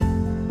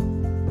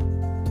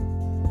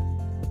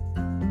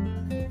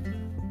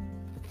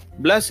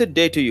Blessed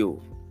day to you.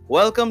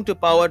 Welcome to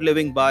Powered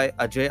Living by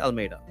Ajay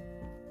Almeida.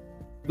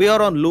 We are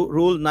on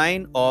Rule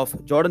 9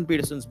 of Jordan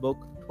Peterson's book,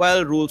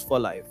 12 Rules for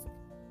Life.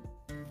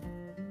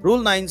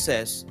 Rule 9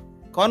 says,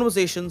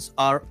 conversations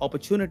are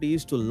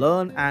opportunities to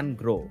learn and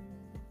grow.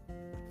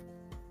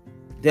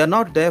 They are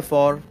not there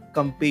for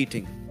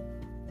competing.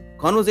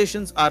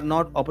 Conversations are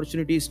not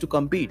opportunities to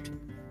compete.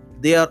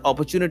 They are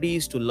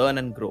opportunities to learn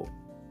and grow.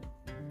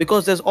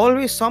 Because there's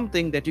always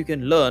something that you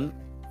can learn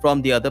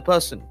from the other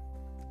person.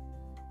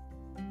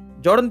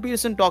 Jordan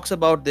Peterson talks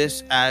about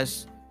this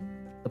as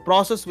the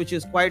process which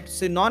is quite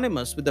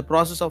synonymous with the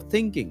process of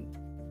thinking.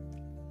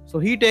 So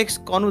he takes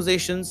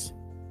conversations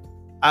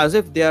as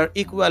if they are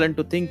equivalent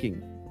to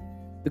thinking.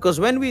 Because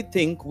when we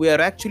think, we are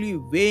actually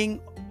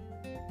weighing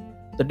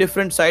the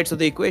different sides of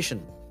the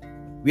equation.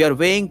 We are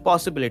weighing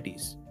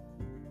possibilities.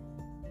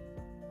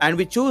 And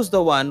we choose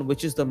the one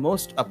which is the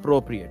most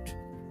appropriate.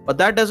 But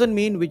that doesn't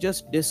mean we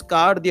just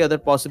discard the other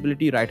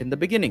possibility right in the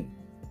beginning.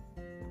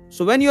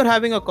 So when you're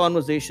having a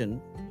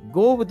conversation,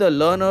 go with the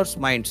learner's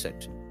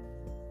mindset.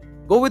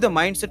 Go with the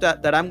mindset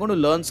that I'm going to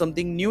learn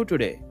something new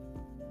today.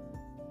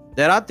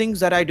 There are things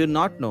that I do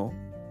not know,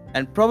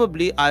 and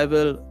probably I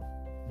will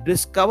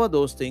discover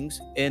those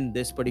things in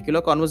this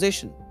particular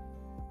conversation.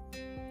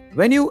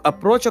 When you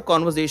approach a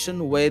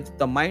conversation with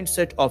the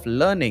mindset of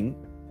learning,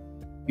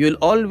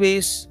 you'll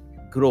always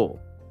grow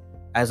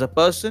as a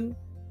person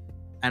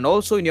and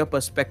also in your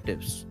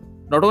perspectives.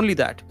 Not only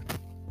that,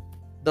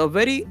 the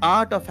very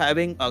art of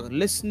having a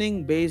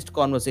listening-based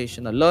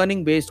conversation, a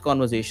learning-based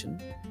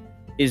conversation,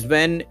 is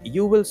when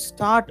you will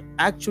start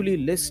actually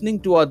listening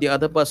to what the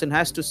other person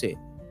has to say.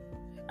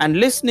 And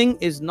listening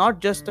is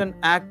not just an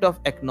act of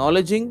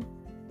acknowledging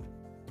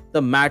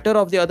the matter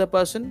of the other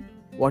person,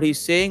 what he's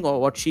saying or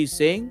what she's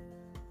saying,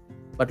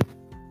 but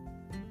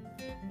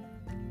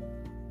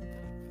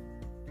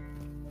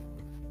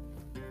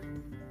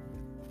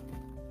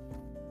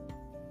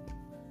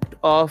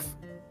of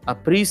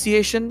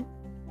appreciation,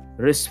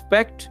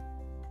 respect,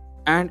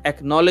 and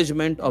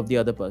acknowledgement of the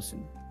other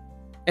person.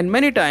 And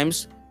many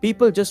times,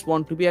 people just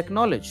want to be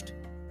acknowledged.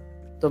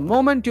 The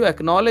moment you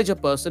acknowledge a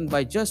person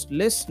by just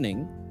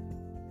listening,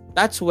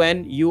 that's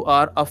when you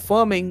are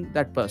affirming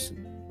that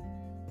person.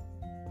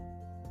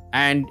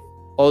 And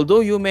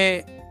although you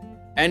may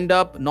end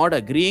up not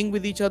agreeing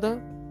with each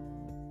other,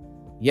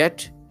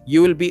 yet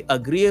you will be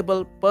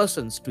agreeable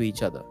persons to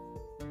each other.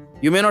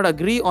 You may not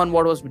agree on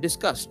what was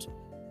discussed,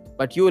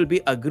 but you will be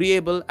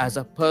agreeable as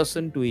a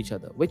person to each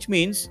other, which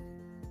means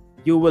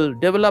you will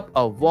develop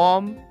a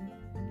warm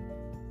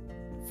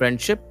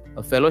friendship,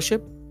 a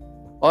fellowship,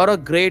 or a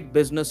great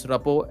business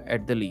rapport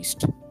at the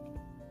least.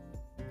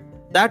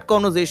 That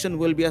conversation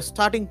will be a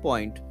starting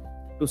point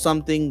to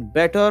something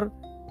better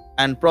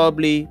and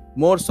probably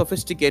more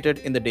sophisticated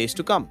in the days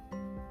to come.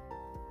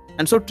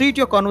 And so treat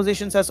your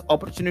conversations as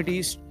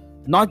opportunities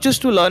not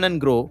just to learn and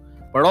grow,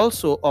 but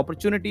also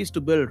opportunities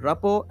to build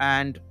rapport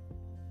and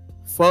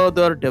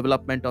further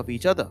development of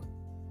each other.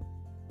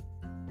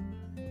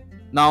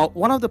 Now,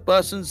 one of the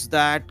persons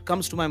that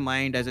comes to my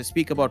mind as I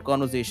speak about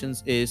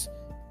conversations is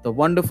the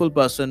wonderful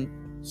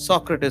person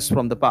Socrates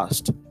from the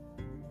past.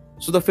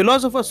 So the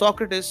philosopher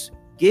Socrates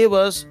gave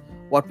us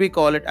what we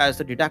call it as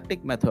the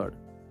didactic method,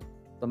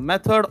 the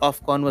method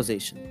of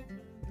conversation.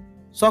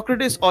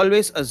 Socrates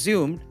always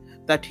assumed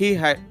that he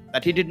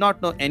did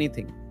not know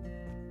anything.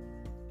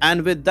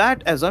 And with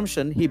that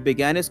assumption, he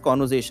began his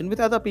conversation with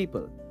other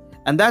people.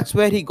 And that's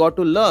where he got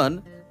to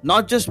learn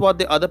not just what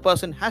the other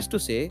person has to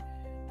say,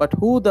 but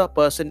who the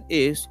person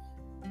is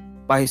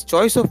by his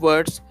choice of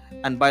words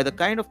and by the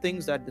kind of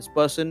things that this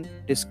person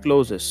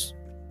discloses.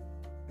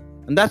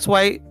 And that's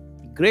why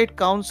great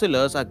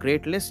counselors are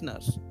great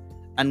listeners,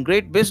 and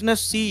great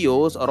business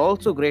CEOs are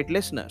also great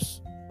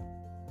listeners.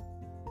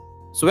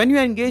 So when you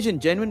engage in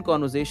genuine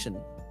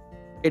conversation,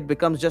 it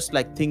becomes just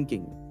like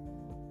thinking.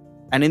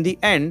 And in the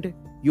end,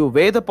 you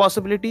weigh the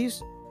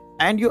possibilities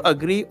and you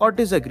agree or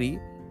disagree,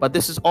 but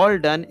this is all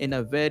done in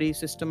a very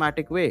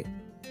systematic way.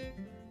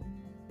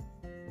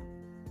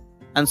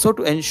 And so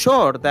to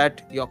ensure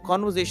that your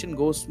conversation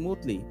goes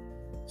smoothly,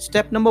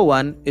 step number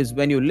 1 is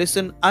when you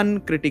listen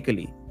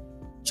uncritically.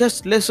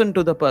 Just listen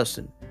to the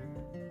person.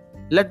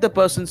 Let the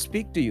person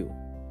speak to you.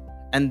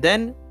 And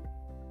then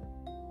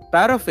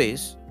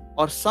paraphrase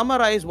or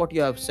summarize what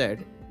you have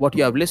said, what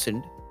you have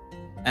listened.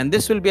 And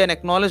this will be an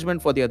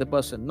acknowledgement for the other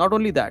person. Not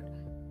only that,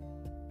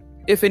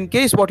 if in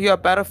case what you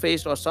have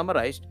paraphrased or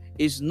summarized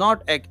is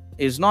not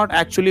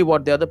actually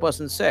what the other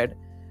person said,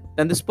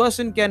 then this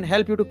person can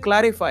help you to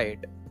clarify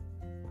it.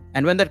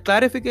 And when that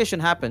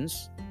clarification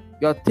happens,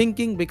 your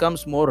thinking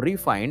becomes more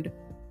refined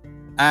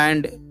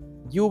and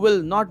you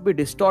will not be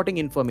distorting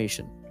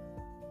information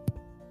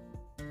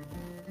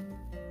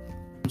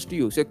to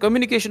you. So your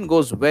communication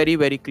goes very,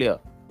 very clear.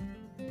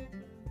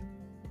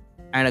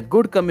 And a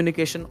good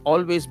communication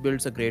always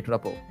builds a great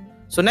rapport.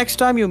 So next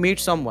time you meet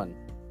someone,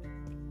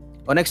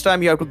 or next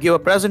time you have to give a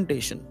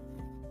presentation,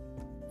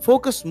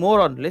 focus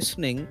more on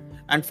listening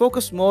and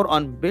focus more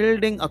on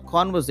building a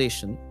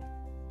conversation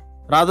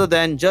rather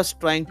than just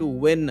trying to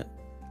win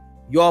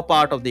your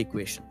part of the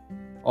equation.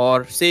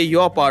 or say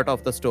your part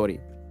of the story.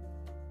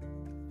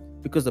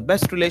 Because the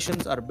best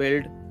relations are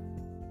built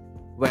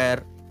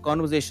where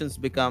conversations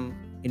become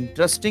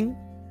interesting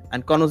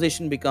and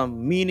conversation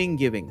become meaning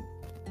giving.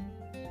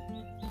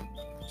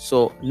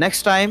 So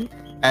next time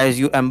as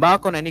you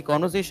embark on any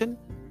conversation,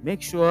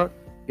 make sure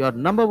your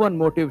number one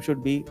motive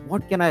should be,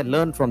 what can I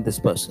learn from this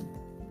person?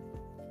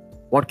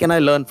 What can I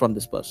learn from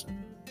this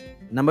person?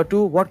 Number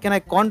two, what can I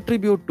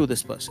contribute to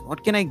this person?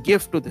 What can I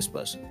give to this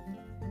person?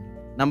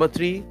 Number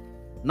three,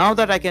 now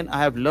that I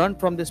have learned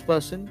from this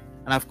person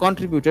and I've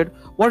contributed,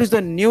 what is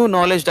the new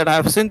knowledge that I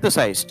have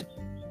synthesized?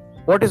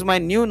 What is my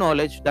new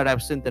knowledge that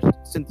I've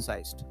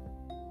synthesized?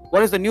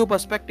 What is the new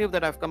perspective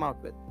that I've come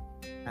out with?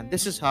 And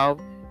this is how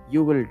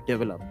you will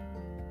develop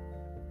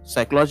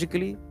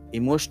psychologically,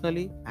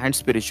 emotionally, and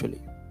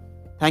spiritually.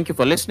 Thank you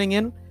for listening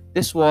in.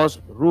 This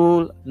was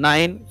Rule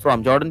 9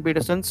 from Jordan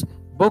Peterson's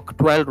book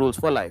 12 Rules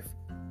for Life.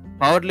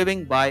 Powered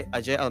Living by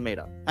Ajay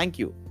Almeida. Thank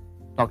you.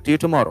 Talk to you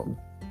tomorrow.